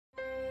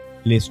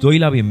Les doy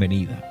la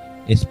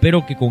bienvenida.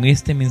 Espero que con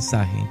este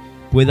mensaje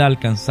pueda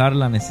alcanzar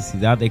la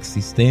necesidad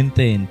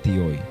existente en ti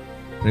hoy.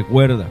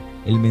 Recuerda,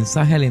 el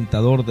mensaje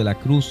alentador de la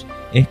cruz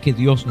es que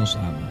Dios nos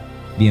ama.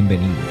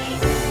 Bienvenidos.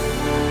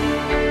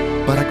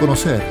 Para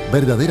conocer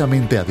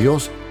verdaderamente a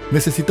Dios,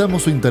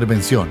 necesitamos su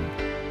intervención.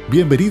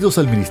 Bienvenidos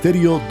al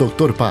Ministerio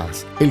Dr.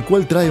 Paz, el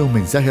cual trae un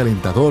mensaje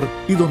alentador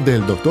y donde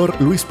el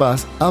Dr. Luis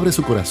Paz abre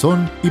su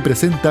corazón y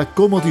presenta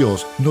cómo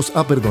Dios nos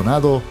ha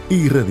perdonado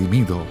y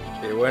redimido.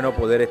 Qué bueno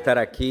poder estar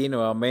aquí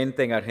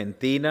nuevamente en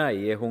Argentina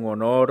y es un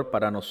honor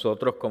para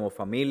nosotros como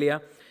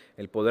familia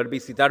el poder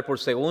visitar por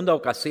segunda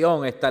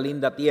ocasión esta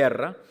linda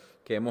tierra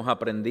que hemos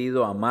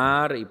aprendido a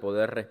amar y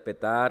poder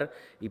respetar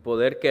y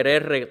poder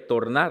querer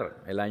retornar.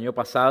 El año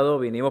pasado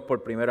vinimos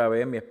por primera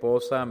vez, mi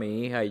esposa,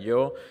 mi hija y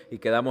yo, y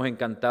quedamos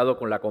encantados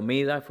con la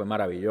comida. Fue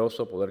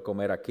maravilloso poder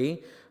comer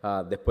aquí.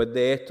 Después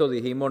de esto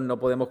dijimos no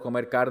podemos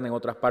comer carne en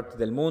otras partes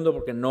del mundo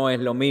porque no es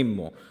lo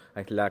mismo.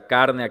 La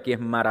carne aquí es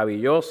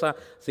maravillosa,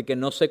 así que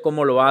no sé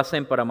cómo lo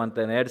hacen para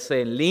mantenerse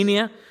en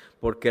línea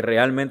porque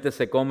realmente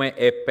se come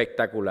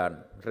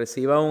espectacular.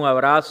 Reciba un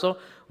abrazo,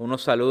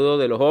 unos saludos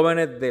de los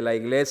jóvenes de la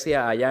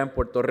iglesia allá en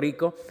Puerto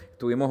Rico.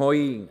 Estuvimos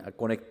hoy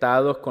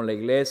conectados con la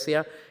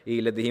iglesia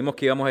y les dijimos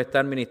que íbamos a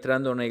estar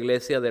ministrando en una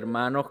iglesia de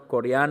hermanos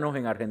coreanos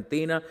en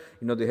Argentina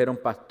y nos dijeron,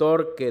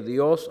 pastor, que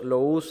Dios lo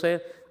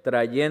use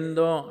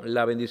trayendo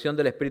la bendición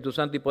del Espíritu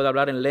Santo y pueda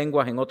hablar en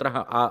lenguas en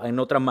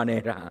otras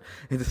maneras.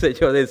 Entonces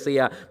yo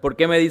decía, ¿por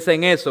qué me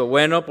dicen eso?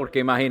 Bueno, porque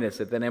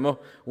imagínense, tenemos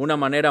una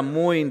manera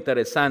muy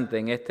interesante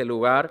en este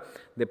lugar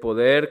de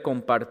poder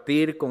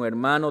compartir con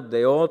hermanos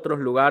de otros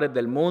lugares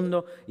del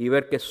mundo y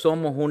ver que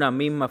somos una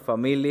misma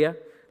familia,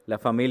 la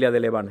familia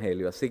del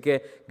Evangelio. Así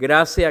que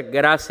gracias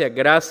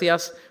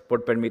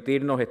por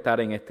permitirnos estar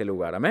en este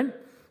lugar. Amén.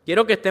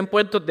 Quiero que estén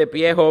puestos de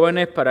pie,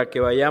 jóvenes, para que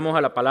vayamos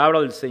a la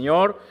palabra del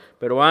Señor,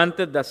 pero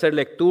antes de hacer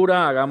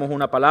lectura, hagamos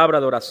una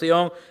palabra de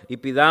oración y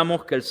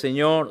pidamos que el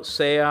Señor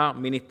sea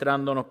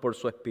ministrándonos por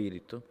su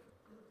Espíritu.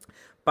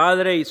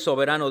 Padre y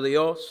soberano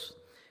Dios,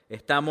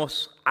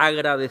 estamos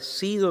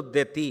agradecidos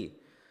de ti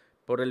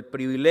por el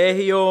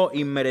privilegio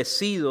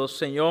inmerecido,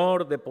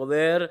 Señor, de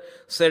poder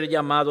ser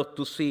llamados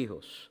tus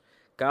hijos.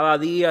 Cada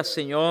día,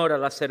 Señor,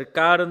 al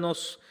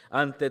acercarnos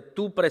ante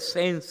tu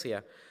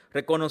presencia,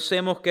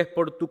 reconocemos que es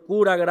por tu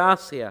pura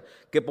gracia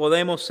que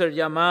podemos ser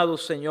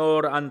llamados,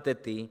 Señor, ante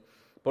ti.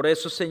 Por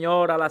eso,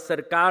 Señor, al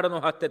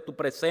acercarnos ante tu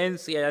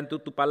presencia y ante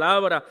tu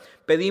palabra,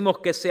 pedimos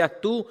que seas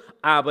tú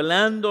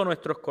hablando a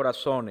nuestros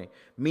corazones,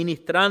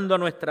 ministrando a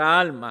nuestra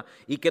alma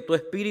y que tu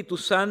Espíritu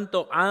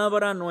Santo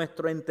abra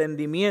nuestro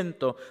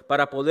entendimiento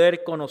para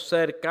poder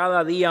conocer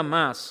cada día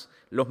más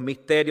los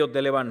misterios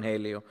del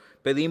Evangelio.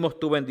 Pedimos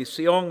tu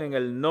bendición en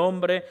el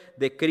nombre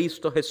de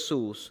Cristo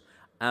Jesús.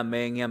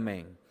 Amén y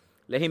amén.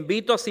 Les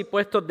invito así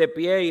puestos de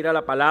pie a ir a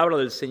la palabra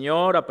del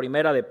Señor, a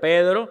Primera de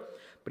Pedro,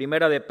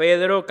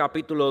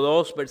 capítulo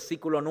 2,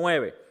 versículo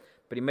 9.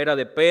 Primera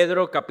de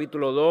Pedro,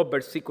 capítulo 2,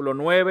 versículo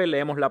 9,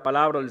 leemos la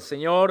palabra del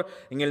Señor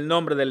en el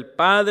nombre del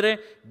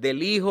Padre,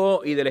 del Hijo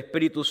y del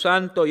Espíritu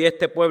Santo, y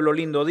este pueblo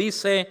lindo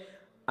dice,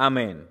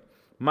 amén.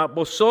 Mas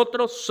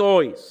vosotros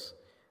sois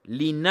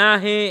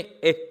linaje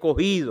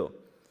escogido,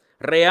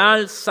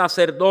 real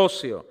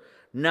sacerdocio,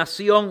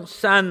 nación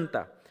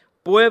santa,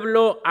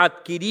 pueblo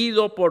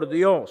adquirido por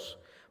Dios,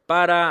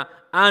 para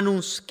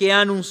que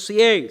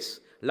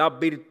anunciéis las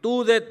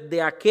virtudes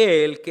de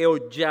aquel que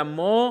os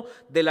llamó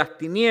de las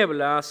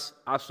tinieblas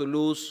a su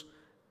luz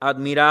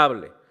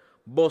admirable.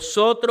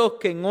 Vosotros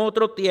que en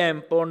otro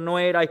tiempo no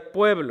erais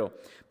pueblo,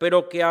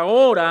 pero que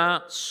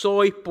ahora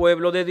sois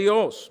pueblo de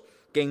Dios,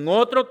 que en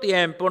otro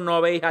tiempo no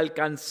habéis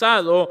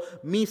alcanzado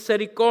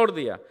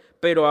misericordia,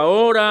 pero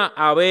ahora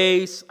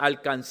habéis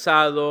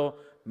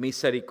alcanzado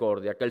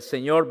misericordia. Que el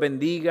Señor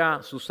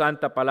bendiga su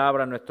santa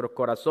palabra en nuestros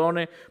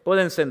corazones.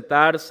 Pueden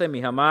sentarse,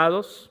 mis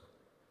amados.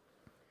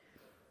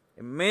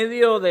 En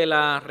medio de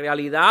la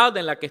realidad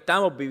en la que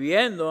estamos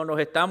viviendo, nos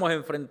estamos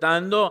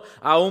enfrentando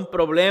a un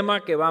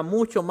problema que va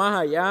mucho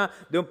más allá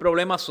de un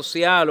problema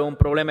social o un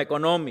problema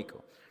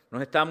económico.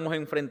 Nos estamos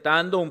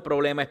enfrentando a un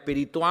problema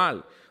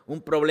espiritual,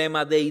 un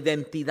problema de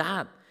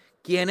identidad.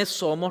 ¿Quiénes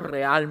somos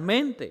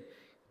realmente?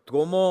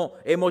 ¿Cómo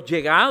hemos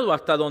llegado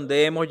hasta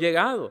donde hemos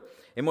llegado?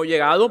 Hemos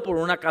llegado por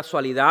una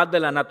casualidad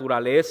de la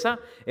naturaleza,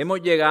 hemos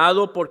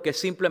llegado porque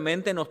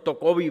simplemente nos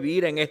tocó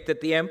vivir en este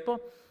tiempo.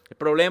 El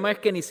problema es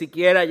que ni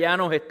siquiera ya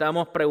nos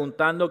estamos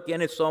preguntando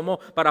quiénes somos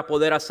para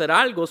poder hacer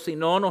algo,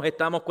 sino nos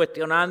estamos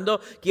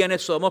cuestionando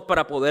quiénes somos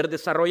para poder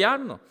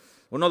desarrollarnos.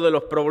 Uno de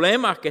los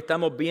problemas que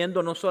estamos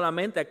viendo no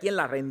solamente aquí en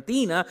la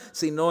Argentina,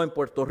 sino en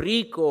Puerto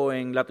Rico,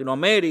 en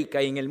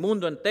Latinoamérica y en el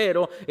mundo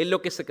entero, es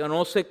lo que se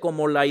conoce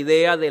como la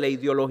idea de la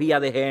ideología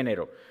de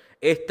género.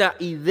 Esta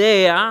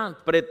idea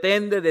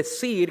pretende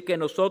decir que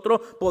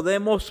nosotros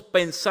podemos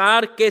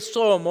pensar qué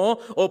somos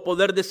o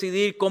poder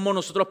decidir cómo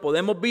nosotros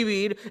podemos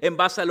vivir en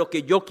base a lo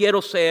que yo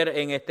quiero ser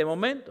en este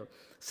momento.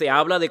 Se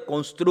habla de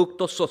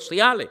constructos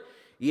sociales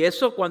Y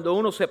eso, cuando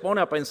uno se pone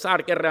a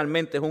pensar que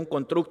realmente es un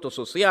constructo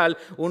social,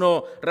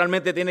 uno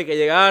realmente tiene que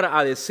llegar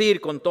a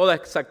decir con toda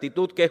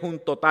exactitud que es un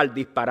total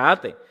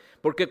disparate.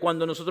 Porque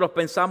cuando nosotros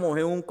pensamos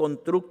en un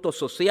constructo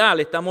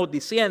social, estamos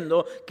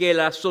diciendo que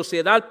la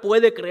sociedad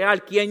puede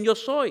crear quién yo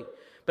soy.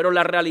 Pero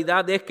la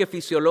realidad es que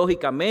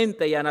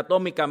fisiológicamente y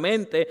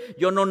anatómicamente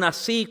yo no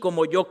nací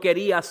como yo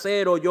quería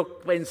ser o yo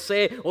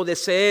pensé o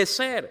deseé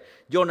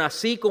ser. Yo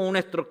nací con una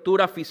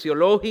estructura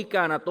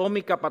fisiológica,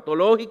 anatómica,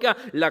 patológica,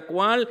 la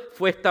cual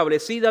fue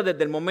establecida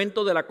desde el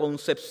momento de la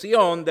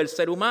concepción del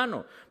ser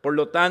humano. Por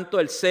lo tanto,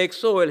 el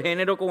sexo o el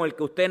género con el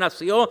que usted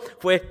nació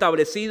fue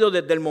establecido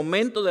desde el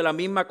momento de la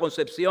misma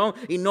concepción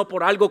y no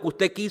por algo que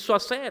usted quiso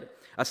hacer.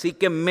 Así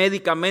que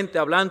médicamente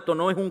hablando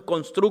no es un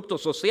constructo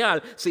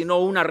social, sino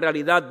una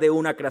realidad de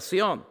una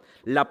creación.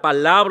 La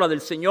palabra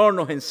del Señor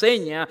nos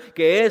enseña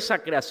que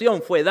esa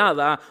creación fue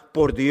dada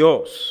por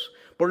Dios.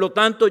 Por lo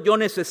tanto, yo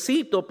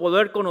necesito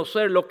poder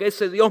conocer lo que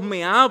ese Dios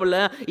me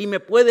habla y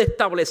me puede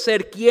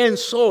establecer quién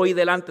soy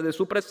delante de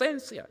su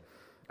presencia.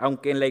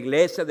 Aunque en la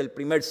iglesia del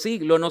primer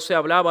siglo no se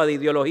hablaba de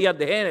ideologías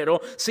de género,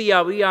 sí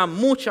había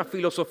muchas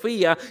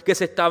filosofías que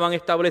se estaban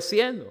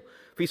estableciendo.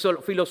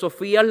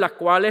 Filosofías las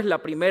cuales la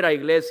primera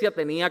iglesia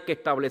tenía que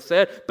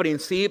establecer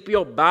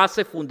principios,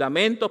 bases,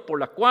 fundamentos por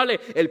las cuales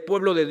el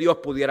pueblo de Dios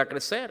pudiera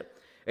crecer.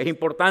 Es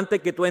importante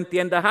que tú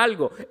entiendas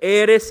algo.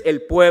 Eres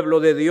el pueblo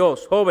de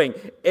Dios, joven.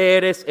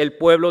 Eres el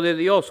pueblo de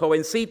Dios,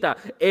 jovencita.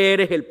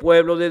 Eres el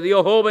pueblo de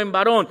Dios, joven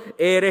varón.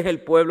 Eres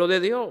el pueblo de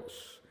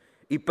Dios.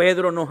 Y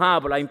Pedro nos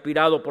habla,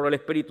 inspirado por el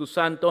Espíritu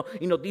Santo,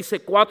 y nos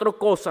dice 4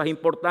 cosas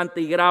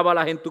importantes y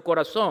grábalas en tu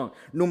corazón.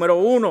 Número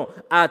 1,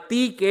 a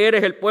ti que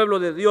eres el pueblo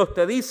de Dios,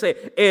 te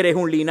dice, eres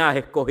un linaje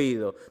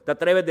escogido. ¿Te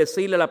atreves a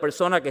decirle a la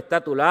persona que está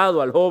a tu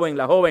lado, al joven,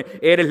 la joven,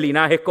 eres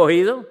linaje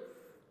escogido?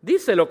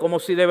 Díselo como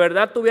si de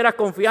verdad tuvieras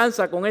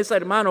confianza con ese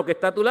hermano que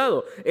está a tu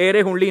lado.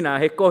 Eres un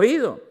linaje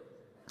escogido.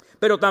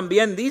 Pero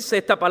también dice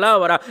esta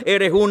palabra,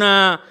 eres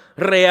una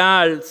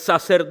real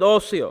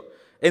sacerdocio.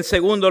 En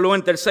segundo lugar,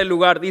 en tercer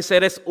lugar, dice,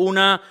 eres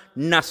una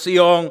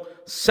nación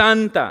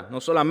santa.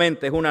 No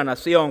solamente es una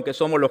nación que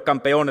somos los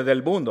campeones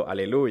del mundo.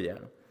 Aleluya.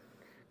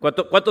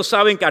 ¿Cuántos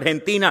saben que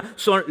Argentina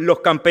son los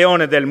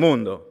campeones del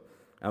mundo?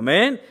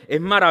 Amén.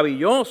 Es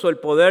maravilloso el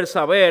poder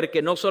saber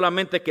que no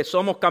solamente que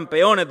somos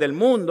campeones del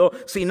mundo,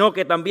 sino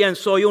que también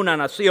soy una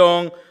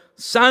nación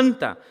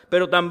santa.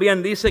 Pero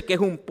también dice que es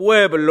un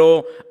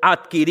pueblo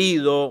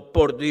adquirido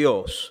por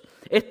Dios.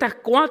 Estas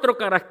 4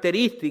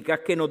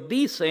 características que nos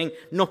dicen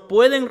nos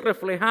pueden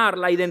reflejar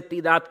la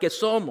identidad que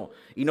somos.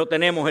 Y no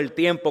tenemos el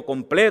tiempo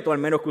completo, al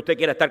menos que usted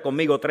quiera estar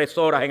conmigo 3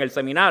 horas en el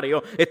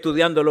seminario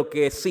estudiando lo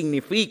que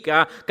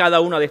significa cada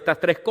una de estas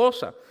 3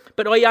 cosas.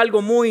 Pero hay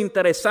algo muy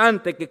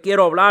interesante que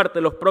quiero hablarte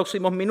en los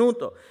próximos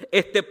minutos.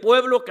 Este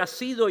pueblo que ha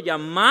sido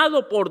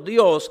llamado por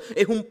Dios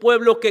es un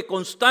pueblo que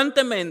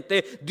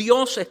constantemente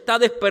Dios está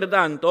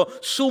despertando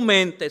su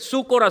mente,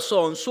 su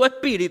corazón, su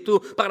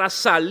espíritu para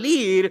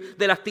salir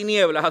de las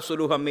tinieblas a su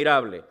luz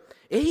admirable.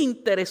 Es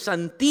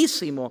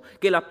interesantísimo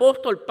que el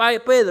apóstol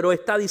Pedro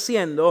está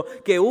diciendo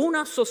que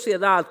una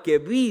sociedad que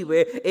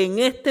vive en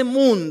este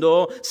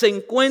mundo se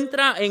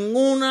encuentra en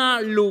un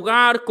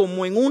lugar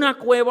como en una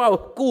cueva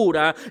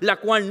oscura, la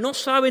cual no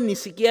sabe ni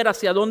siquiera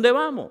hacia dónde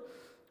vamos.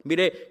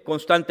 Mire,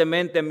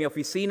 constantemente en mi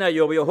oficina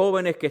yo veo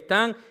jóvenes que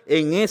están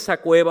en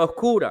esa cueva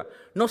oscura,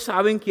 no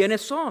saben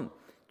quiénes son.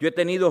 Yo he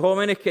tenido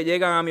jóvenes que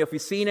llegan a mi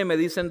oficina y me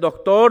dicen,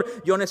 doctor,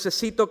 yo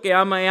necesito que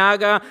me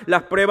haga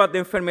las pruebas de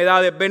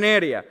enfermedades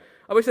venéreas.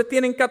 A veces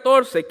tienen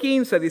 14,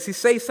 15,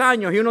 16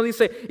 años y uno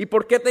dice, ¿y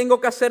por qué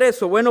tengo que hacer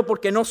eso? Bueno,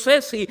 porque no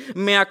sé si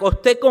me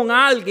acosté con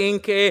alguien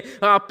que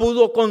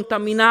pudo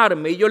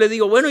contaminarme. Y yo le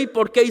digo, bueno, ¿y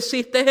por qué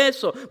hiciste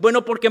eso?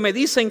 Bueno, porque me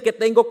dicen que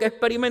tengo que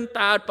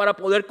experimentar para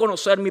poder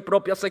conocer mi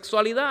propia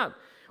sexualidad.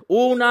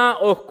 Una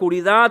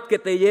oscuridad que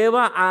te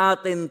lleva a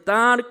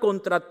atentar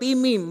contra ti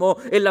mismo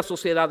en la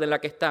sociedad en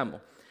la que estamos.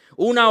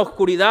 Una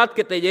oscuridad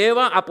que te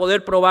lleva a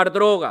poder probar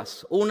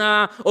drogas.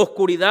 Una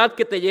oscuridad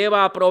que te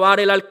lleva a probar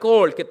el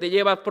alcohol, que te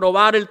lleva a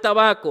probar el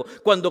tabaco.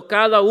 Cuando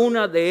cada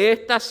una de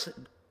estas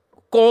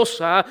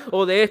cosas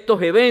o de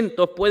estos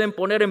eventos pueden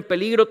poner en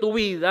peligro tu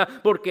vida,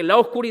 porque la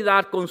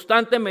oscuridad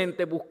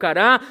constantemente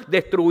buscará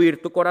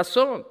destruir tu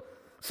corazón.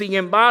 Sin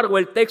embargo,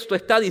 el texto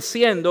está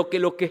diciendo que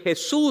lo que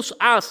Jesús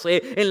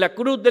hace en la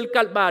cruz del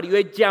Calvario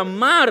es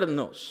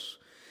llamarnos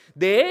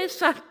de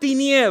esas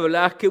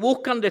tinieblas que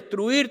buscan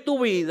destruir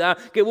tu vida,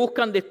 que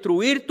buscan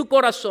destruir tu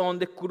corazón,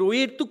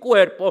 destruir tu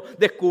cuerpo,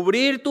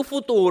 descubrir tu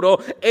futuro.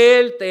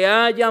 Él te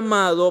ha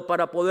llamado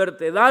para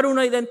poderte dar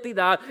una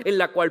identidad en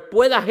la cual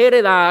puedas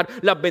heredar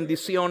las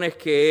bendiciones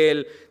que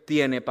Él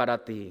tiene para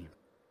ti.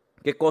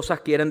 ¿Qué cosas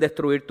quieren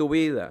destruir tu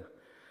vida?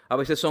 A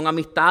veces son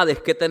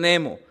amistades que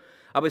tenemos.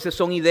 A veces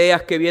son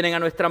ideas que vienen a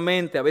nuestra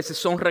mente. A veces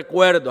son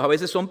recuerdos. A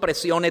veces son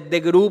presiones de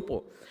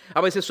grupo. A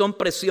veces son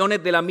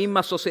presiones de la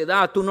misma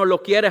sociedad. Tú no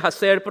lo quieres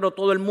hacer, pero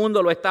todo el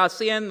mundo lo está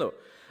haciendo.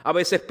 A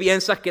veces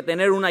piensas que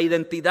tener una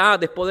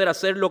identidad es poder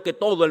hacer lo que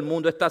todo el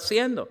mundo está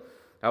haciendo.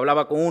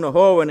 Hablaba con unos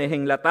jóvenes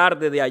en la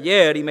tarde de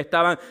ayer y me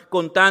estaban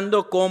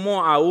contando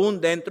cómo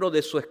aún dentro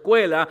de su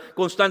escuela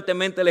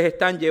constantemente les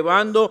están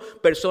llevando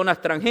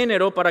personas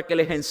transgénero para que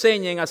les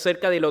enseñen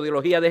acerca de la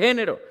ideología de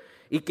género.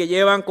 Y que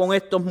llevan con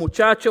estos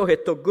muchachos,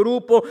 estos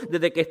grupos,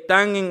 desde que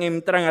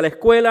entran a la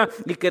escuela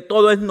y que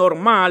todo es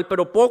normal,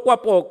 pero poco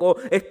a poco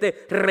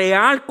este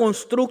real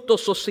constructo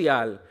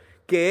social,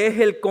 que es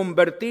el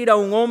convertir a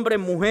un hombre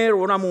en mujer o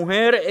una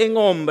mujer en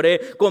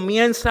hombre,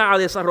 comienza a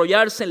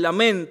desarrollarse en la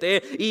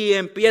mente y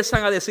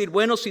empiezan a decir,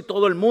 bueno, si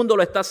todo el mundo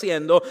lo está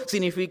haciendo,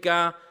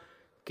 significa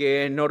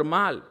que es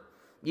normal.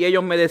 Y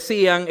ellos me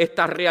decían,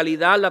 esta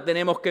realidad la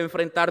tenemos que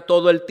enfrentar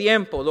todo el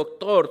tiempo,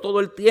 doctor, todo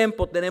el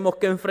tiempo tenemos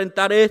que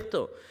enfrentar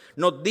esto.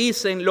 Nos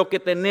dicen lo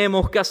que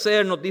tenemos que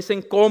hacer, nos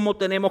dicen cómo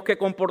tenemos que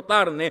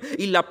comportarnos.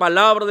 Y la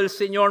palabra del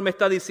Señor me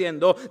está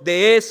diciendo,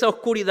 de esa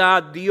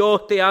oscuridad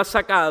Dios te ha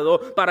sacado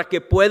para que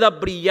puedas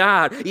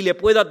brillar y le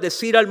puedas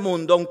decir al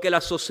mundo, aunque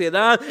la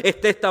sociedad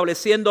esté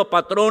estableciendo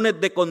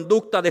patrones de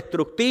conducta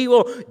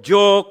destructivos,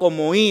 yo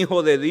como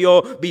hijo de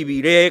Dios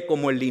viviré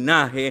como el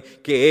linaje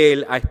que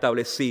Él ha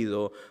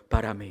establecido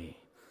para mí.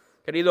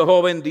 Querido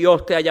joven,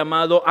 Dios te ha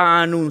llamado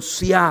a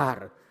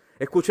anunciar.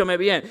 Escúchame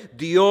bien,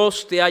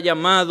 Dios te ha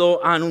llamado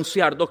a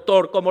anunciar.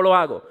 Doctor, ¿cómo lo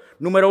hago?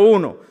 Número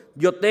 1,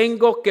 yo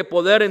tengo que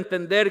poder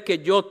entender que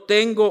yo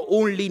tengo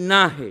un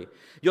linaje,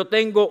 yo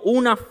tengo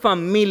una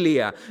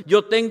familia,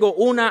 yo tengo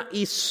una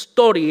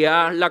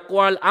historia la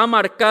cual ha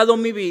marcado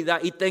mi vida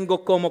y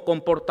tengo cómo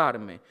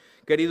comportarme.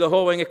 Querido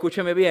joven,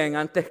 escúcheme bien,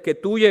 antes que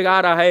tú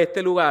llegaras a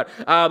este lugar,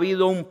 ha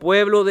habido un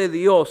pueblo de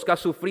Dios que ha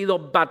sufrido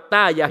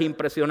batallas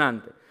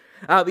impresionantes.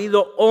 Ha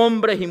habido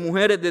hombres y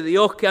mujeres de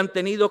Dios que han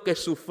tenido que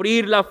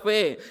sufrir la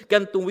fe, que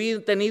han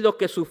tenido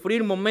que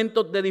sufrir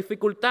momentos de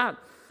dificultad.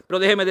 Pero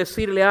déjeme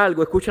decirle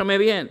algo, escúchame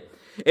bien.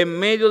 En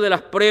medio de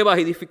las pruebas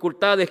y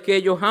dificultades que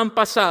ellos han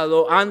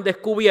pasado, han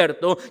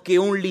descubierto que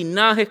un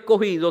linaje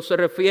escogido se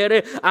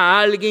refiere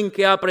a alguien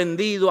que ha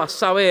aprendido a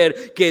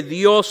saber que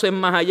Dios es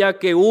más allá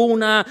que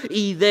una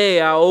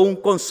idea o un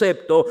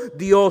concepto.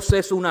 Dios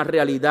es una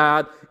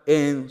realidad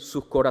en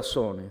sus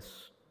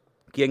corazones.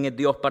 ¿Quién es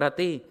Dios para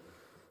ti?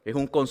 ¿Es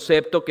un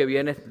concepto que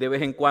vienes de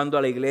vez en cuando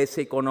a la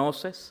iglesia y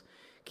conoces?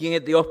 ¿Quién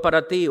es Dios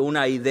para ti?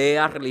 ¿Una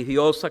idea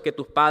religiosa que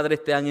tus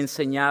padres te han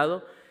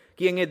enseñado?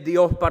 ¿Quién es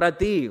Dios para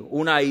ti?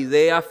 ¿Una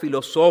idea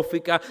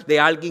filosófica de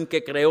alguien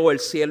que creó el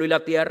cielo y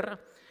la tierra?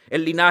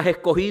 El linaje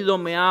escogido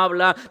me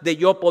habla de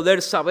yo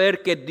poder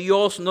saber que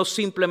Dios no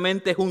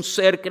simplemente es un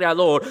ser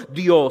creador,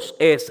 Dios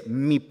es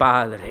mi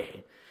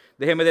Padre.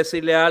 Déjeme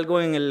decirle algo,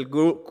 en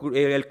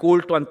el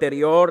culto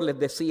anterior les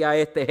decía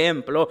este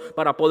ejemplo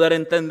para poder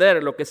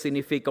entender lo que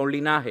significa un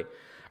linaje.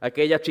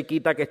 Aquella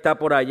chiquita que está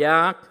por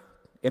allá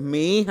es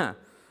mi hija.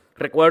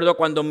 Recuerdo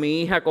cuando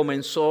mi hija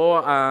comenzó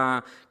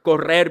a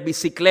correr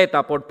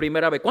bicicleta por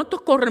primera vez. ¿Cuántos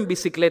corren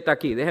bicicleta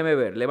aquí? Déjeme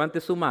ver, levante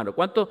su mano.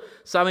 ¿Cuántos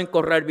saben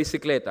correr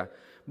bicicleta?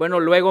 Bueno,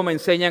 luego me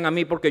enseñan a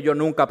mí porque yo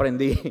nunca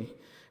aprendí.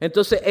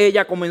 Entonces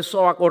ella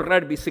comenzó a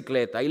correr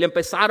bicicleta y le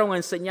empezaron a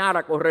enseñar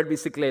a correr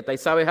bicicleta. Y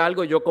 ¿sabes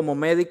algo? Yo como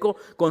médico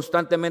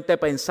constantemente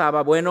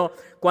pensaba, bueno,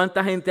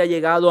 ¿cuánta gente ha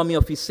llegado a mi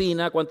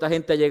oficina? ¿Cuánta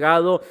gente ha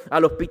llegado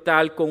al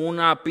hospital con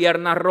una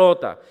pierna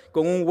rota,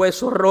 con un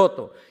hueso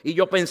roto? Y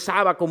yo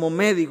pensaba como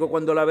médico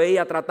cuando la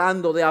veía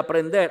tratando de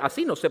aprender,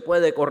 así no se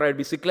puede correr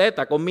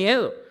bicicleta, con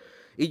miedo.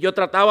 Y yo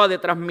trataba de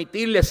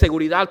transmitirle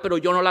seguridad, pero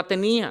yo no la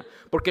tenía,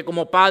 porque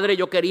como padre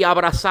yo quería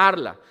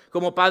abrazarla,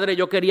 como padre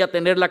yo quería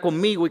tenerla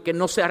conmigo y que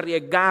no se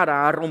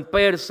arriesgara a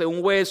romperse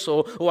un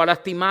hueso o a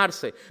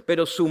lastimarse.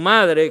 Pero su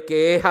madre,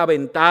 que es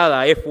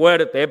aventada, es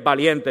fuerte, es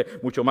valiente,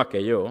 mucho más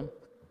que yo,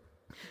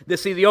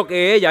 decidió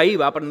que ella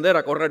iba a aprender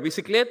a correr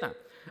bicicleta.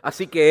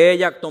 Así que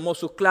ella tomó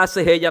sus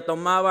clases,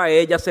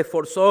 ella se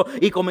esforzó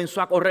y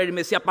comenzó a correr y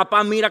me decía,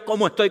 papá, mira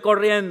cómo estoy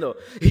corriendo.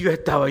 Y yo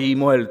estaba ahí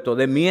muerto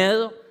de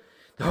miedo.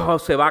 Oh,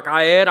 se va a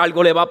caer,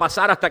 algo le va a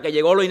pasar, hasta que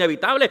llegó lo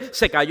inevitable,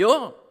 se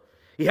cayó.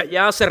 Y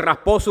allá se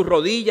raspó su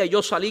rodilla y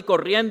yo salí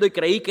corriendo y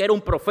creí que era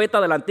un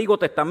profeta del Antiguo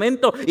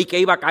Testamento y que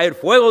iba a caer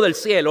fuego del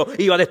cielo,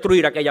 iba a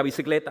destruir aquella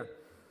bicicleta.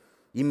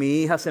 Y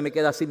mi hija se me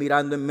queda así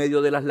mirando en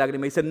medio de las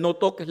lágrimas y dice, no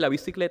toques la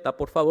bicicleta,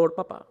 por favor,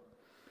 papá.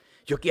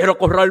 Yo quiero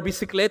correr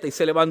bicicleta. Y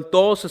se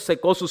levantó, se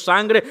secó su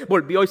sangre,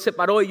 volvió y se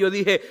paró. Y yo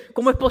dije,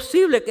 ¿cómo es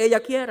posible que ella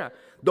quiera?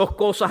 2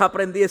 cosas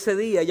aprendí ese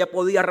día. Ella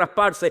podía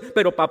rasparse,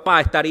 pero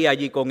papá estaría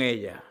allí con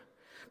ella.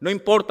 No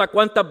importa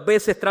cuántas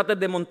veces trates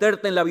de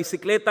montarte en la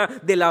bicicleta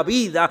de la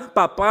vida,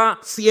 papá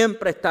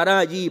siempre estará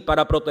allí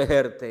para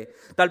protegerte.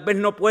 Tal vez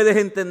no puedes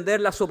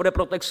entender la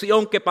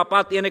sobreprotección que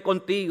papá tiene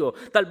contigo.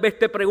 Tal vez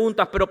te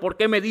preguntas, pero ¿por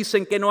qué me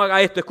dicen que no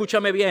haga esto?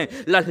 Escúchame bien,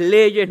 las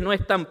leyes no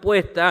están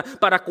puestas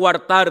para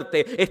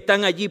coartarte,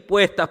 están allí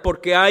puestas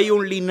porque hay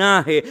un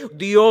linaje.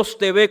 Dios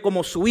te ve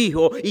como su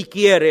hijo y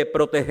quiere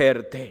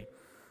protegerte.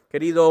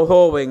 Querido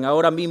joven,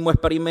 ahora mismo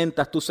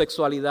experimentas tu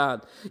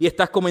sexualidad y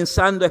estás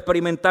comenzando a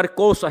experimentar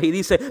cosas y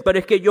dices, pero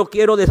es que yo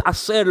quiero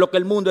hacer lo que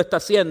el mundo está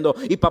haciendo.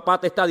 Y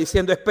papá te está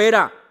diciendo,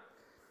 espera,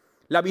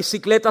 La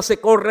bicicleta se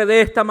corre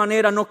de esta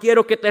manera. No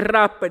quiero que te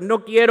raspes,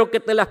 no quiero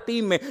que te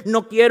lastimes,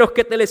 no quiero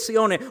que te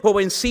lesiones.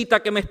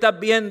 Jovencita que me estás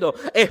viendo,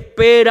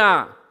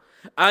 espera.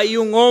 Hay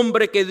un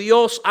hombre que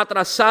Dios ha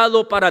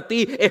trazado para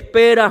ti.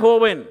 Espera,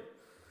 joven.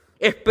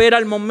 Espera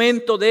el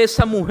momento de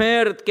esa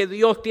mujer que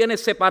Dios tiene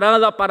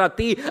separada para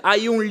ti.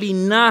 Hay un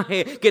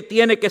linaje que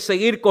tiene que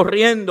seguir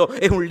corriendo.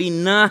 Es un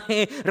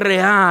linaje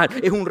real,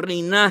 es un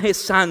linaje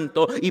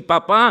santo. Y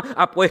papá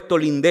ha puesto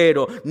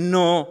lindero.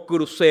 No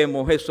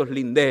crucemos esos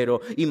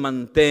linderos y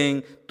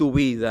mantén tu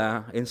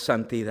vida en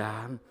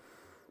santidad.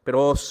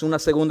 Pero es una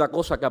segunda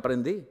cosa que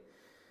aprendí.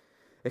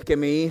 Es que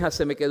mi hija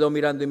se me quedó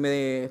mirando y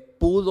me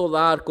pudo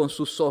dar con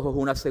sus ojos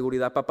una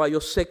seguridad. Papá, yo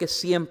sé que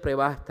siempre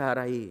va a estar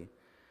ahí.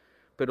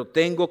 Pero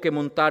tengo que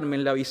montarme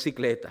en la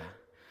bicicleta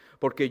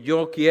porque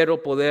yo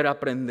quiero poder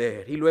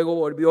aprender. Y luego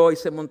volvió y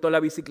se montó en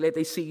la bicicleta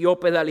y siguió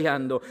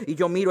pedaleando. Y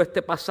yo miro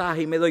este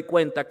pasaje y me doy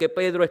cuenta que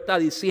Pedro está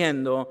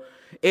diciendo: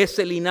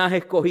 ese linaje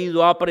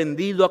escogido ha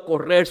aprendido a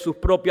correr sus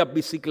propias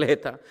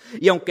bicicletas.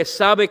 Y aunque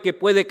sabe que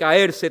puede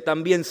caerse,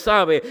 también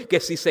sabe que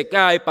si se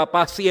cae,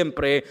 papá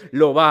siempre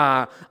lo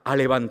va a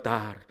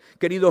levantar.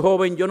 Querido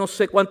joven, yo no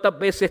sé cuántas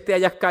veces te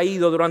hayas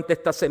caído durante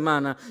esta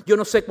semana. Yo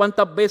no sé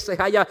cuántas veces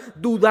hayas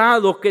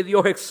dudado que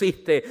Dios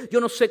existe.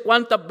 Yo no sé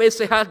cuántas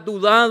veces has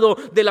dudado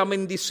de la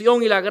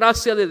bendición y la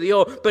gracia de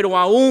Dios. Pero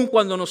aun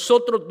cuando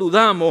nosotros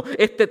dudamos,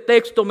 este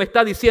texto me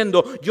está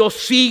diciendo: yo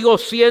sigo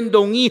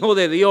siendo un hijo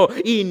de Dios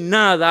y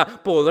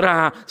nada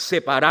podrá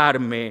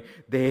separarme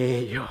de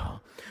ello.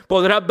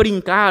 Podrás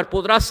brincar,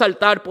 podrás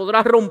saltar,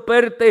 podrás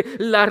romperte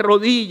las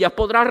rodillas,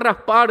 podrás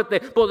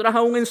rasparte, podrás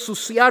aún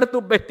ensuciar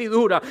tus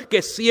vestiduras,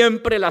 que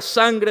siempre la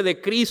sangre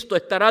de Cristo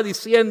estará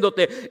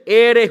diciéndote: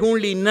 eres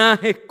un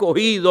linaje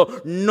escogido,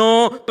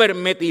 no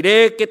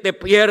permitiré que te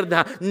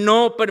pierdas,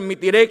 no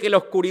permitiré que la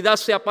oscuridad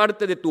sea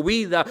parte de tu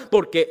vida,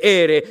 porque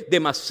eres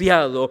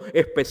demasiado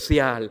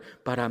especial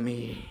para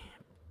mí.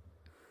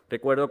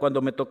 Recuerdo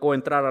cuando me tocó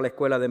entrar a la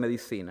escuela de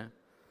medicina.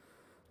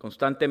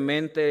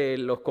 Constantemente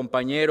los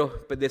compañeros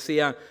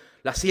decían: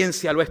 la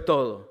ciencia lo es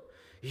todo.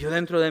 Y yo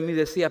dentro de mí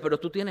decía: pero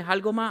tú tienes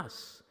algo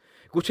más.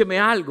 Escúcheme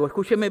algo,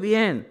 escúcheme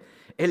bien.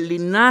 El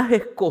linaje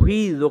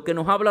escogido que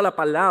nos habla la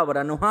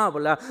palabra, nos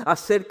habla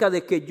acerca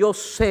de que yo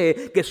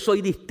sé que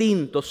soy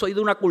distinto, soy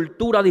de una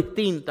cultura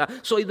distinta,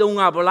 soy de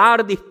un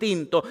hablar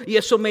distinto. Y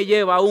eso me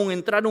lleva aún a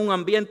entrar en un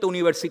ambiente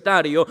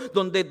universitario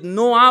donde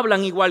no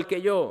hablan igual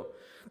que yo,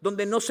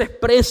 donde no se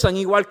expresan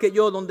igual que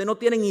yo, donde no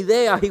tienen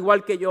ideas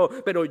igual que yo,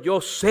 pero yo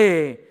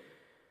sé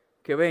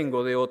que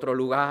vengo de otro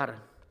lugar.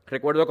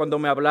 Recuerdo cuando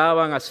me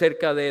hablaban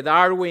acerca de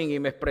Darwin y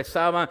me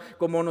expresaban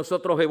cómo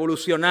nosotros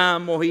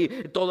evolucionamos y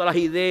todas las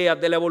ideas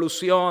de la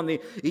evolución.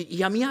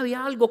 Y a mí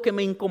había algo que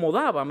me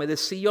incomodaba.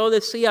 Yo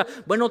decía,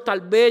 bueno,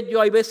 tal vez yo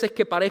hay veces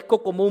que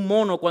parezco como un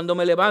mono cuando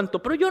me levanto,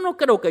 pero yo no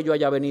creo que yo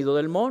haya venido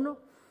del mono.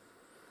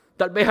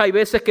 Tal vez hay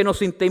veces que nos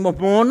sentimos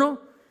monos,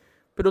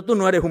 pero tú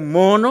no eres un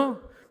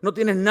mono. No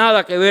tienes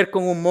nada que ver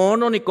con un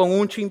mono, ni con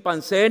un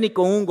chimpancé, ni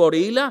con un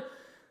gorila.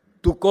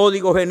 Tu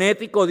código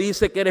genético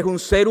dice que eres un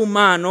ser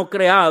humano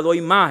creado a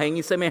imagen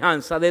y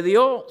semejanza de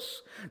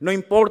Dios. No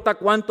importa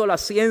cuánto la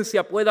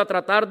ciencia pueda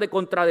tratar de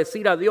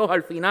contradecir a Dios,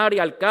 al final y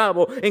al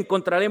cabo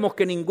encontraremos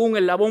que ningún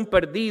eslabón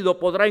perdido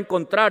podrá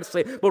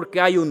encontrarse,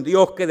 porque hay un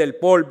Dios que del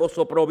polvo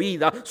sopló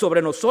vida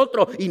sobre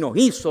nosotros y nos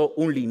hizo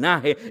un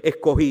linaje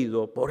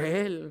escogido por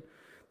Él.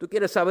 ¿Tú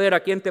quieres saber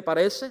a quién te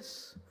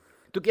pareces?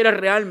 ¿Tú quieres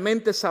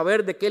realmente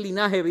saber de qué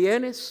linaje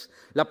vienes?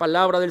 La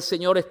palabra del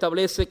Señor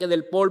establece que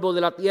del polvo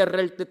de la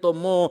tierra Él te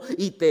tomó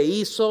y te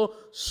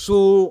hizo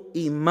su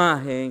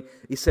imagen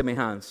y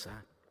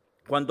semejanza.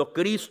 Cuando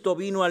Cristo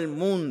vino al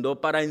mundo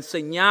para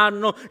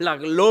enseñarnos la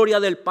gloria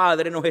del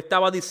Padre, nos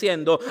estaba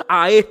diciendo: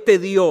 a este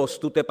Dios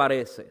tú te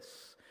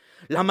pareces.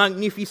 La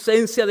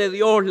magnificencia de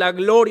Dios, la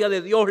gloria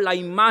de Dios, la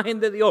imagen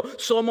de Dios,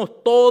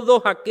 somos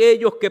todos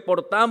aquellos que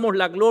portamos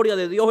la gloria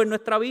de Dios en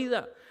nuestra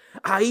vida.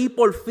 Ahí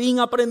por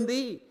fin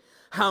aprendí.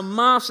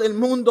 Jamás el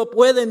mundo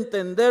puede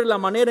entender la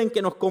manera en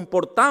que nos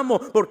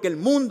comportamos, porque el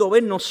mundo ve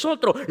en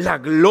nosotros la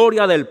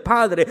gloria del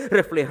Padre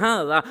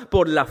reflejada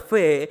por la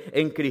fe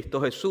en Cristo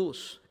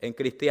Jesús, en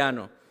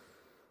cristiano.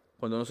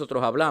 Cuando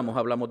nosotros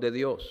hablamos de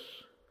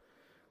Dios.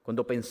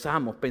 Cuando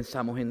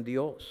pensamos en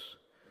Dios.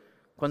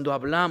 Cuando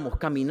hablamos,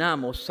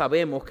 caminamos,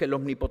 sabemos que el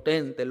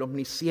omnipotente, el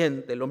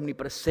omnisciente, el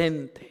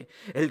omnipresente,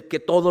 el que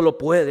todo lo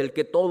puede, el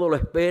que todo lo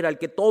espera, el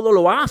que todo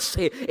lo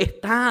hace,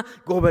 está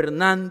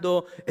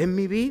gobernando en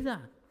mi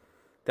vida.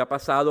 ¿Te ha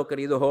pasado,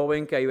 querido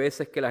joven, que hay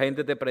veces que la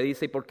gente te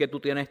predice: ¿y por qué tú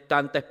tienes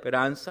tanta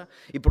esperanza?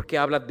 ¿Y por qué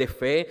hablas de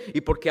fe?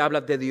 ¿Y por qué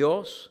hablas de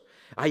Dios?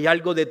 Hay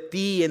algo de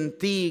ti, en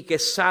ti, que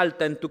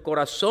salta en tu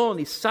corazón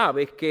y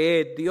sabes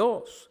que es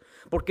Dios.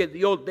 Porque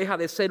Dios deja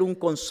de ser un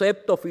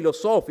concepto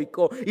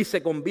filosófico y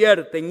se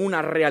convierte en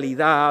una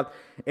realidad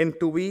en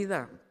tu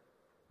vida.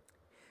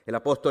 El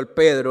apóstol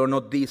Pedro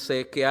nos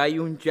dice que hay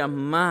un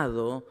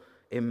llamado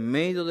en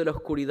medio de la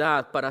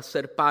oscuridad para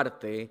ser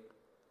parte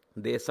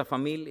de esa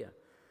familia.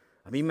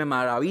 A mí me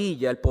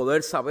maravilla el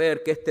poder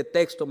saber que este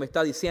texto me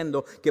está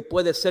diciendo que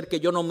puede ser que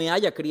yo no me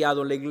haya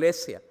criado en la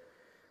iglesia,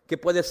 que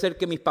puede ser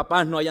que mis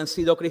papás no hayan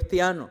sido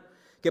cristianos,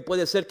 que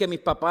puede ser que mis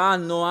papás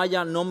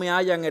no me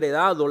hayan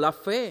heredado la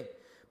fe.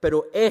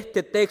 Pero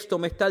este texto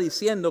me está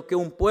diciendo que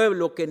un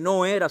pueblo que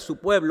no era su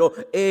pueblo,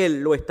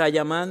 Él lo está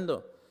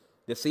llamando.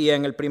 Decía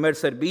en el primer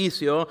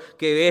servicio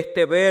que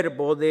este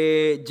verbo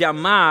de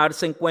llamar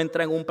se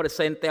encuentra en un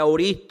presente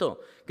aoristo.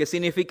 ¿Qué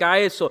significa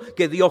eso?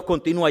 Que Dios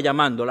continúa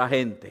llamando a la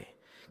gente.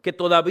 Que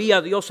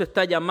todavía Dios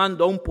está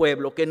llamando a un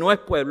pueblo que no es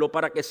pueblo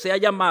para que sea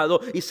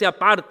llamado y sea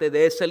parte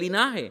de ese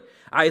linaje.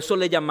 A eso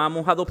le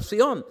llamamos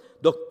adopción.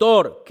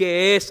 Doctor,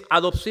 ¿qué es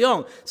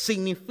adopción?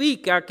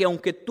 Significa que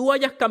aunque tú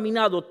hayas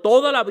caminado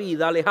toda la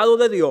vida alejado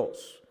de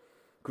Dios,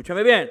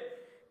 escúchame bien,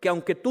 que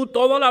aunque tú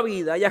toda la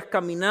vida hayas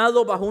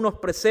caminado bajo unos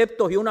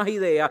preceptos y unas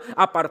ideas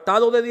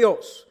apartado de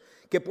Dios,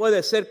 que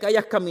puede ser que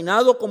hayas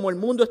caminado como el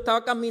mundo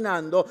estaba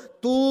caminando,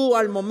 tú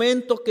al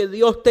momento que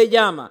Dios te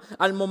llama,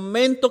 al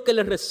momento que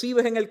le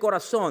recibes en el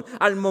corazón,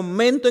 al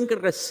momento en que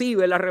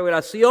recibes la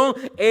revelación,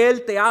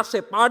 Él te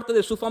hace parte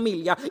de su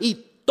familia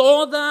y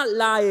toda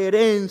la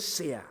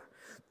herencia,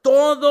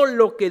 todo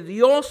lo que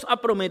Dios ha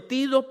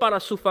prometido para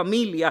su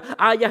familia,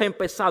 hayas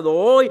empezado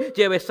hoy,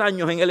 lleves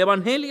años en el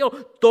Evangelio,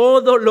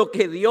 todo lo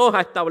que Dios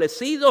ha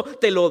establecido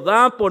te lo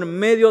da por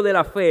medio de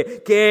la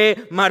fe.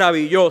 ¡Qué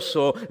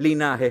maravilloso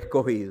linaje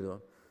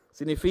escogido!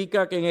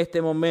 Significa que en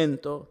este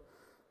momento,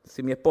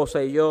 si mi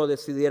esposa y yo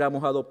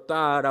decidiéramos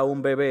adoptar a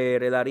un bebé,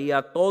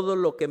 heredaría todo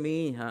lo que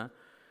mi hija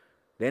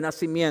de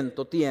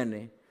nacimiento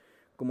tiene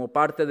como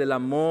parte del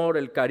amor,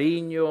 el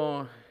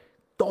cariño,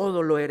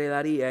 todo lo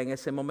heredaría en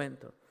ese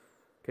momento.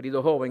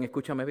 Querido joven,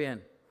 escúchame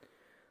bien.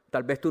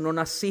 Tal vez tú no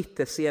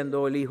naciste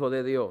siendo el hijo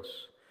de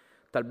Dios.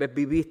 Tal vez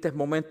viviste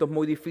momentos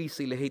muy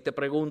difíciles y te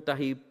preguntas,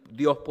 ¿y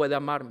Dios puede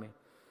amarme?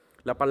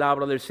 La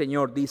palabra del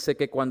Señor dice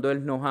que cuando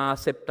Él nos ha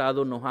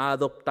aceptado, nos ha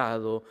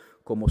adoptado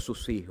como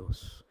sus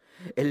hijos.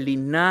 El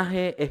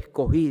linaje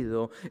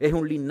escogido es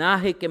un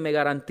linaje que me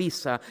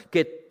garantiza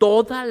que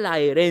toda la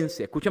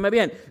herencia, escúchame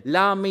bien,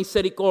 la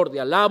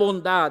misericordia, la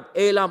bondad,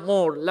 el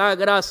amor, la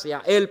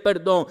gracia, el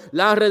perdón,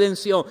 la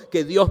redención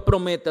que Dios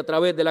promete a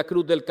través de la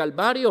cruz del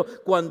Calvario,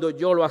 cuando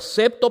yo lo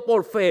acepto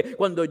por fe,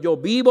 cuando yo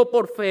vivo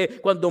por fe,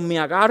 cuando me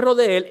agarro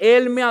de Él,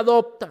 Él me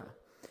adopta.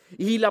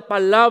 Y la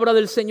palabra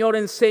del Señor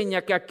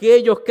enseña que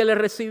aquellos que le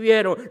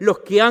recibieron, los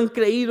que han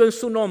creído en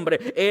su nombre,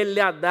 Él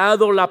le ha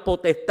dado la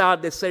potestad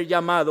de ser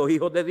llamados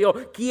hijos de Dios.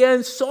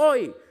 ¿Quién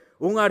soy?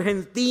 Un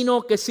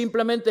argentino que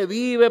simplemente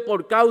vive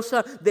por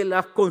causa de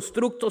los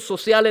constructos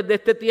sociales de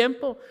este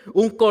tiempo.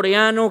 Un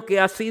coreano que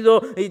ha sido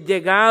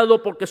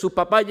llegado porque sus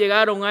papás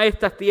llegaron a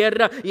estas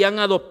tierras y han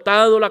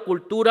adoptado la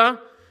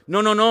cultura.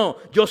 No,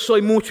 yo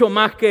soy mucho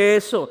más que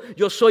eso.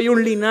 Yo soy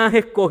un linaje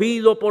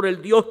escogido por el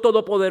Dios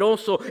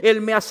Todopoderoso. Él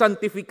me ha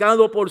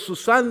santificado por su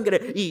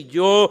sangre y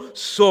yo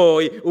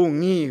soy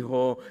un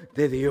hijo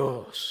de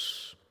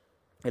Dios.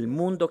 El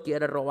mundo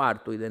quiere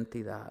robar tu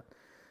identidad.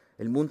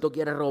 El mundo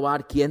quiere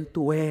robar quién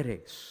tú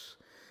eres.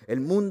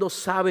 El mundo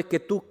sabe que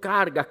tú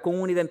cargas con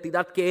una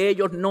identidad que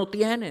ellos no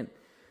tienen.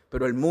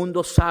 Pero el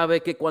mundo sabe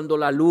que cuando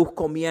la luz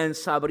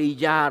comienza a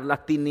brillar,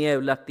 las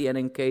tinieblas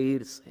tienen que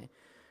irse.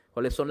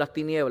 ¿Cuáles son las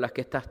tinieblas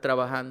que estás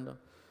trabajando?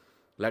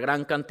 La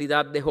gran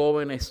cantidad de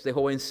jóvenes, de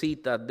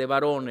jovencitas, de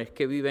varones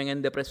que viven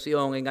en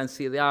depresión, en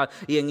ansiedad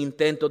y en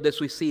intentos de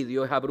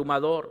suicidio es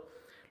abrumador.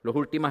 Las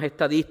últimas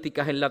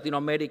estadísticas en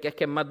Latinoamérica es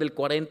que más del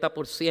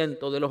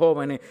 40% de los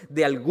jóvenes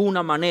de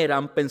alguna manera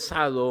han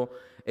pensado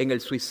en el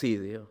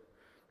suicidio.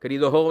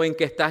 Querido joven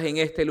que estás en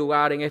este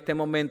lugar, en este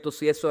momento,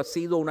 si eso ha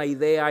sido una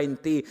idea en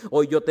ti,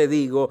 hoy yo te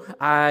digo,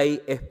 hay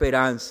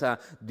esperanza.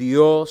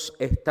 Dios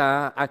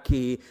está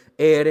aquí,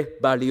 eres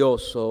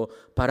valioso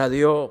para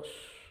Dios.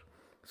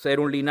 Ser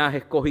un linaje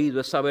escogido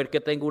es saber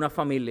que tengo una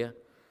familia.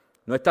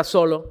 No estás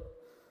solo,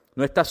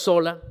 no estás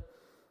sola.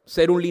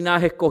 Ser un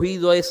linaje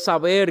escogido es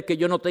saber que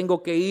yo no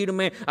tengo que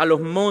irme a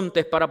los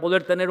montes para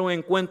poder tener un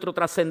encuentro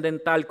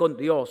trascendental con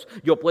Dios.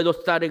 Yo puedo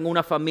estar en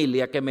una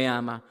familia que me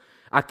ama.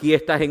 Aquí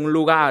estás en un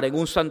lugar, en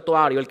un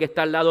santuario. El que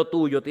está al lado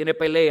tuyo tiene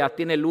peleas,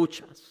 tiene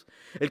luchas.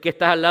 El que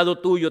está al lado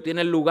tuyo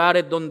tiene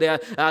lugares donde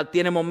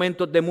tiene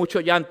momentos de mucho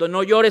llanto.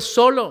 No llores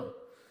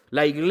solo.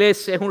 La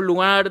iglesia es un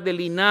lugar de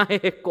linajes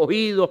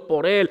escogidos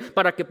por Él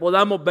para que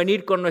podamos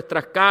venir con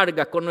nuestras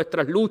cargas, con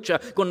nuestras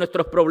luchas, con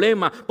nuestros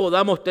problemas.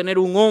 Podamos tener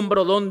un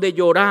hombro donde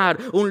llorar,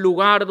 un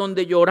lugar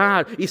donde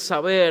llorar y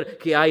saber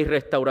que hay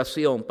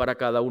restauración para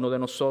cada uno de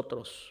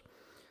nosotros.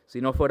 Si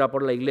no fuera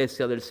por la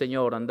iglesia del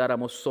Señor,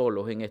 andáramos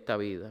solos en esta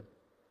vida.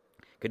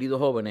 Queridos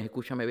jóvenes,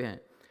 escúchame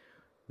bien.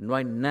 No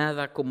hay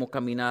nada como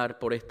caminar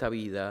por esta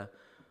vida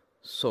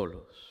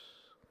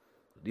solos.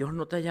 Dios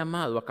no te ha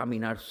llamado a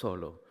caminar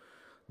solo.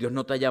 Dios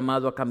no te ha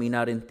llamado a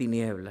caminar en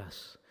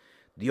tinieblas.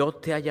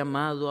 Dios te ha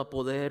llamado a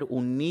poder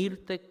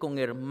unirte con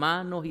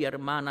hermanos y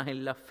hermanas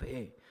en la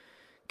fe,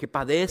 que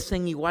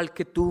padecen igual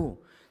que tú,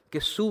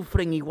 que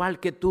sufren igual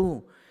que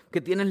tú, que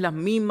tienen las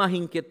mismas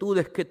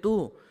inquietudes que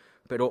tú.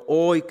 Pero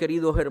hoy,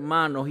 queridos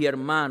hermanos y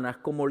hermanas,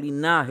 como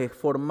linajes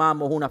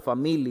formamos una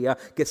familia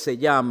que se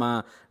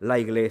llama la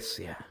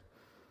iglesia.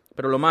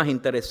 Pero lo más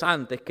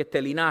interesante es que este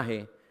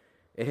linaje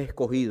es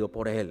escogido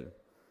por Él.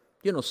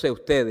 Yo no sé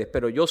ustedes,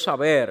 pero yo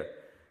saber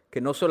que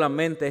no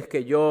solamente es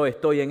que yo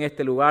estoy en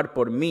este lugar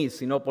por mí,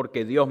 sino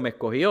porque Dios me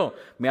escogió,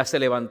 me hace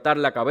levantar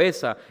la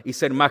cabeza y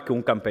ser más que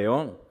un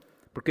campeón.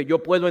 Porque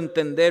yo puedo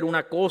entender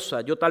una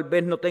cosa, yo tal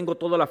vez no tengo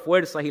todas las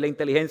fuerzas y la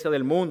inteligencia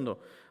del mundo.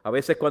 A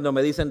veces cuando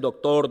me dicen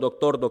doctor,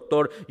 doctor,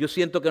 doctor, yo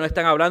siento que no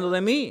están hablando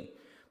de mí,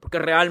 porque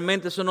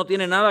realmente eso no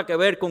tiene nada que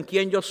ver con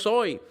quién yo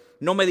soy.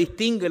 No me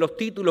distingue los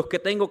títulos que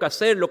tengo que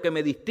hacer, lo que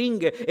me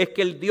distingue es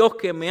que el Dios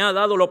que me ha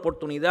dado la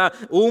oportunidad,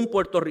 un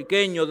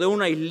puertorriqueño de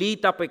una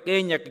islita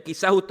pequeña que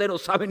quizás usted no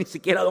sabe ni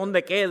siquiera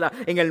dónde queda,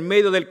 en el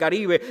medio del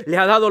Caribe, le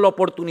ha dado la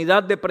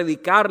oportunidad de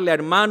predicarle a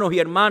hermanos y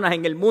hermanas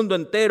en el mundo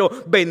entero.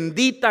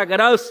 Bendita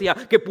gracia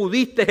que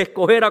pudiste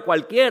escoger a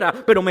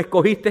cualquiera, pero me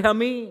escogiste a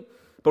mí.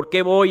 ¿Por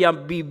qué voy a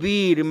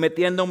vivir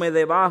metiéndome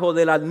debajo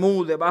del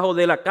almud, debajo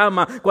de la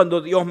cama,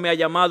 cuando Dios me ha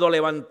llamado a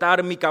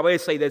levantar mi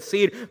cabeza y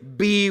decir,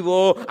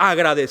 vivo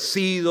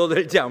agradecido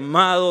del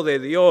llamado de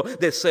Dios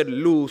de ser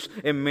luz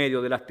en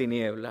medio de las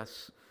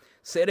tinieblas?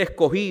 Ser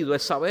escogido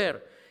es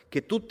saber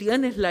que tú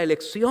tienes la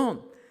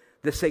elección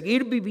de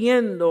seguir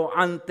viviendo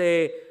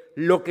ante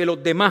lo que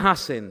los demás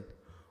hacen,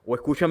 o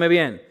escúchame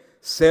bien,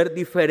 ser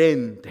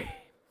diferente.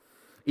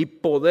 Y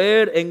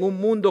poder en un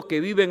mundo que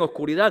vive en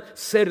oscuridad,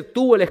 ser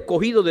tú el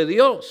escogido de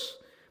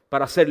Dios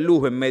para hacer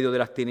luz en medio de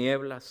las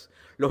tinieblas.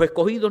 Los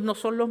escogidos no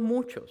son los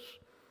muchos.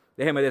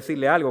 Déjeme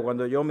decirle algo,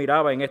 cuando yo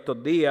miraba en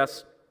estos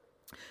días,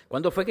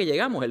 ¿cuándo fue que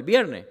llegamos? El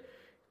viernes.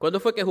 ¿Cuándo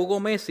fue que jugó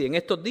Messi? En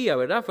estos días,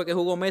 ¿verdad? Fue que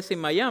jugó Messi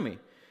en Miami.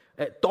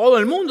 Todo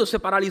el mundo se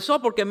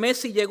paralizó porque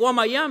Messi llegó a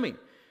Miami.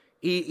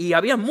 Y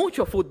había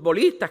muchos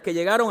futbolistas que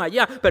llegaron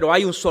allá, pero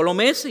hay un solo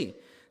Messi.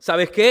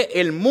 ¿Sabes qué?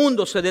 El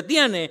mundo se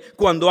detiene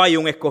cuando hay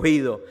un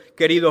escogido.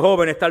 Queridos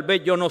jóvenes, tal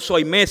vez yo no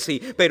soy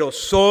Messi, pero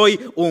soy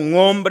un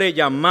hombre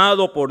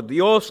llamado por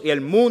Dios y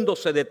el mundo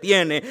se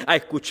detiene a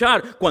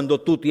escuchar cuando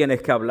tú tienes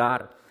que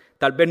hablar.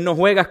 Tal vez no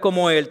juegas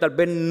como Él, tal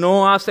vez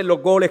no haces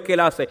los goles que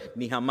Él hace,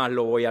 ni jamás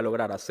lo voy a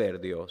lograr hacer,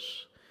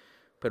 Dios.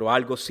 Pero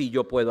algo sí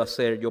yo puedo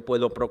hacer, yo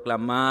puedo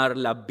proclamar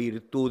las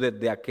virtudes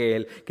de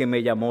aquel que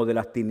me llamó de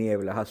las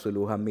tinieblas a su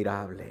luz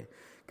admirable.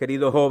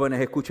 Queridos jóvenes,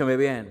 escúchame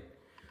bien.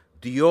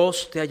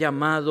 Dios te ha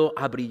llamado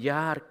a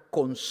brillar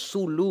con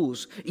su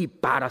luz y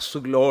para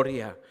su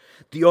gloria.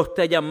 Dios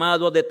te ha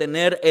llamado a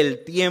detener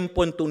el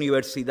tiempo en tu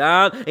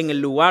universidad, en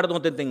el lugar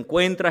donde te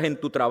encuentras, en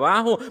tu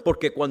trabajo,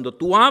 porque cuando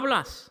tú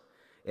hablas,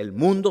 el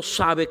mundo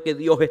sabe que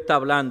Dios está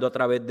hablando a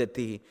través de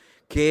ti.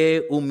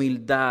 Qué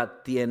humildad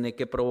tiene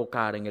que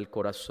provocar en el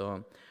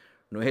corazón.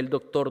 No es el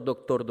doctor,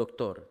 doctor,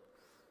 doctor.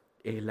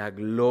 Es la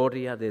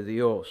gloria de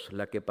Dios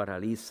la que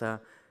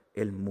paraliza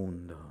el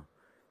mundo.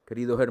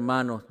 Queridos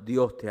hermanos,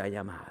 Dios te ha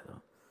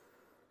llamado.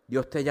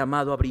 Dios te ha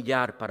llamado a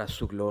brillar para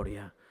su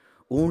gloria.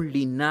 Un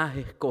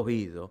linaje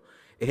escogido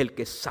es el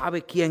que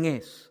sabe quién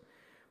es,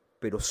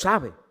 pero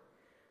sabe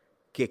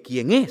que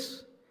quién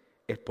es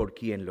por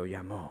quien lo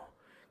llamó.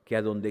 Que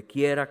a donde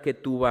quiera que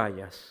tú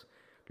vayas,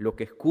 lo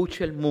que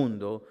escuche el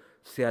mundo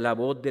sea la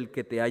voz del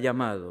que te ha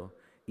llamado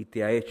y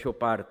te ha hecho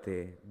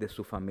parte de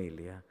su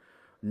familia.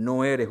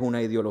 No eres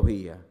una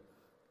ideología,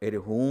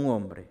 eres un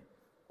hombre,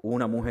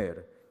 una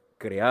mujer,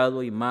 creado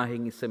a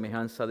imagen y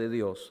semejanza de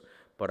Dios,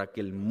 para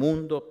que el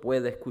mundo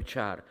pueda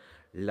escuchar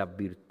las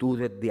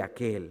virtudes de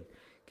aquel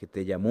que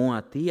te llamó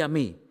a ti y a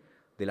mí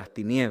de las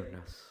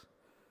tinieblas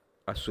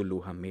a su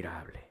luz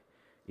admirable.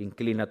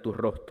 Inclina tu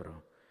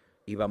rostro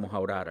y vamos a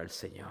orar al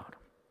Señor.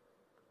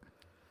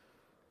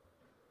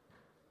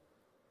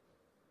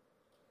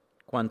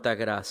 Cuánta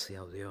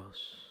gracia, oh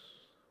Dios.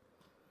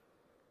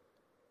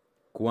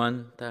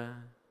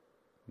 Cuánta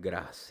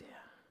gracia.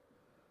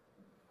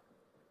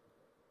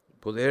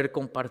 Poder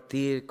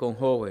compartir con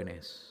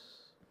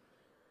jóvenes,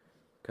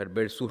 que al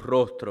ver sus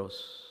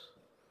rostros,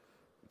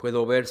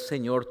 puedo ver,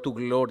 Señor, tu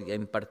gloria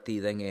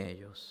impartida en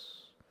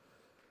ellos.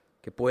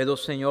 Que puedo,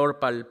 Señor,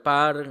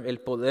 palpar el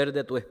poder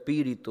de tu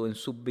Espíritu en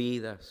sus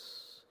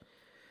vidas.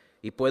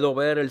 Y puedo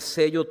ver el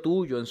sello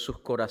tuyo en sus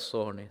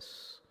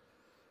corazones.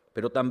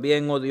 Pero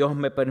también, oh Dios,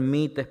 me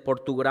permites por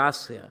tu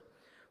gracia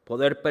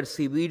poder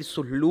percibir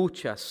sus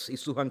luchas y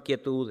sus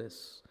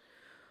inquietudes.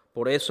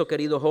 Por eso,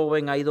 querido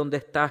joven, ahí donde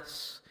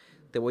estás,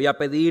 te voy a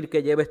pedir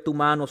que lleves tu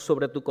mano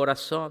sobre tu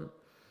corazón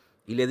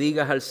y le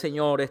digas al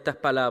Señor estas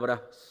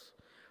palabras.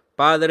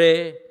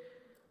 Padre,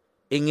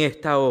 en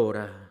esta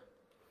hora,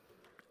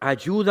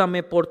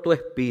 ayúdame por tu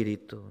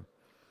Espíritu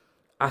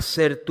a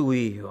ser tu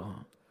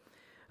hijo.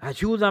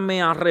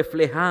 Ayúdame a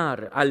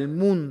reflejar al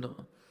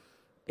mundo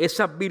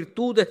esas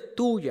virtudes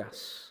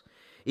tuyas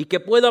y que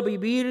pueda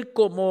vivir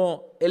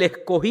como el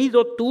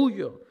escogido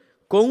tuyo,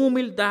 con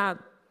humildad,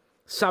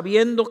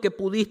 sabiendo que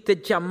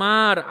pudiste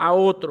llamar a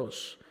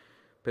otros,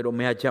 pero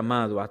me has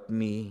llamado a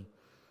mí.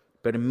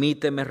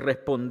 Permíteme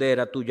responder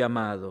a tu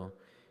llamado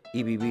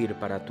y vivir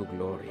para tu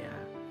gloria.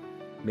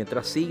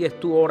 Mientras sigues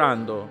tú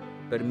orando,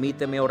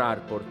 permíteme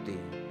orar por ti.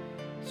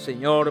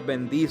 Señor,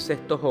 bendice a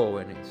estos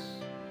jóvenes.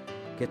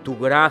 Que tu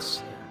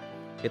gracia,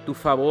 que tu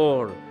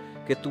favor,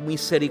 que tu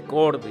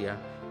misericordia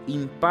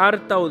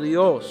imparta, oh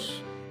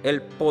Dios,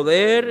 el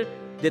poder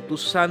de tu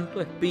Santo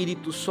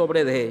Espíritu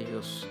sobre de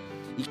ellos.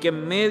 y que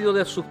en medio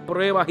de sus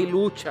pruebas y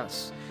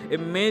luchas,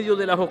 en medio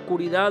de las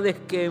oscuridades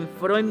que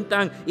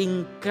enfrentan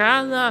en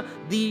cada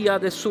día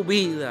de su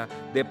vida,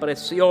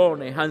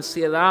 depresiones,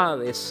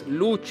 ansiedades,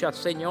 luchas,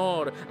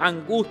 Señor,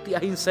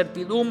 angustias,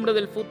 incertidumbre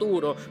del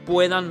futuro,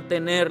 puedan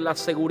tener la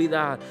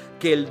seguridad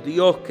que el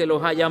Dios que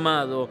los ha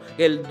llamado,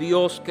 el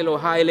Dios que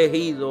los ha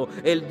elegido,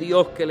 el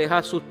Dios que les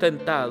ha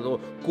sustentado,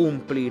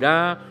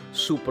 cumplirá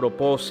su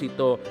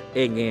propósito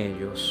en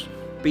ellos.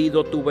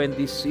 Pido tu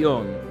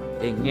bendición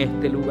en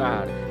este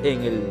lugar,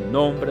 en el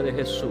nombre de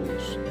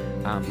Jesús.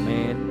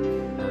 Amén,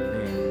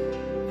 amén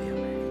y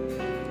amén.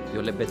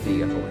 Dios les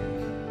bendiga, jóvenes.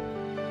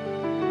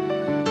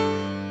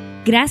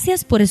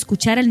 Gracias por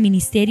escuchar al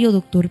Ministerio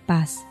Dr.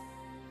 Paz.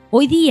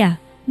 Hoy día,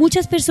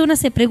 muchas personas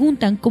se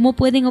preguntan cómo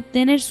pueden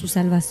obtener su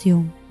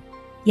salvación.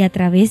 Y a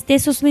través de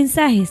esos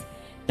mensajes,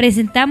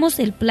 presentamos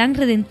el plan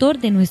redentor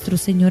de nuestro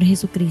Señor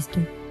Jesucristo.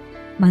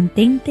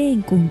 Mantente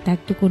en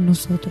contacto con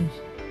nosotros.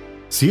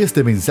 Si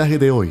este mensaje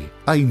de hoy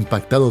ha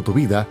impactado tu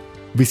vida,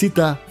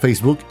 visita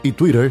Facebook y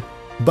Twitter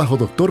bajo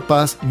Dr.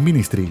 Paz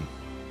Ministry.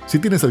 Si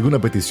tienes alguna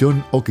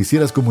petición o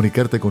quisieras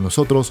comunicarte con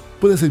nosotros,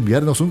 puedes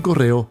enviarnos un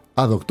correo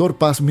a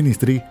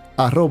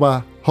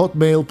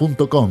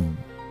drpazministry@hotmail.com.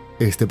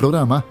 Este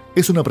programa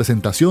es una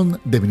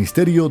presentación de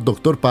Ministerio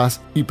Dr.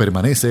 Paz y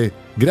permanece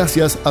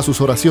gracias a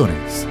sus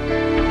oraciones.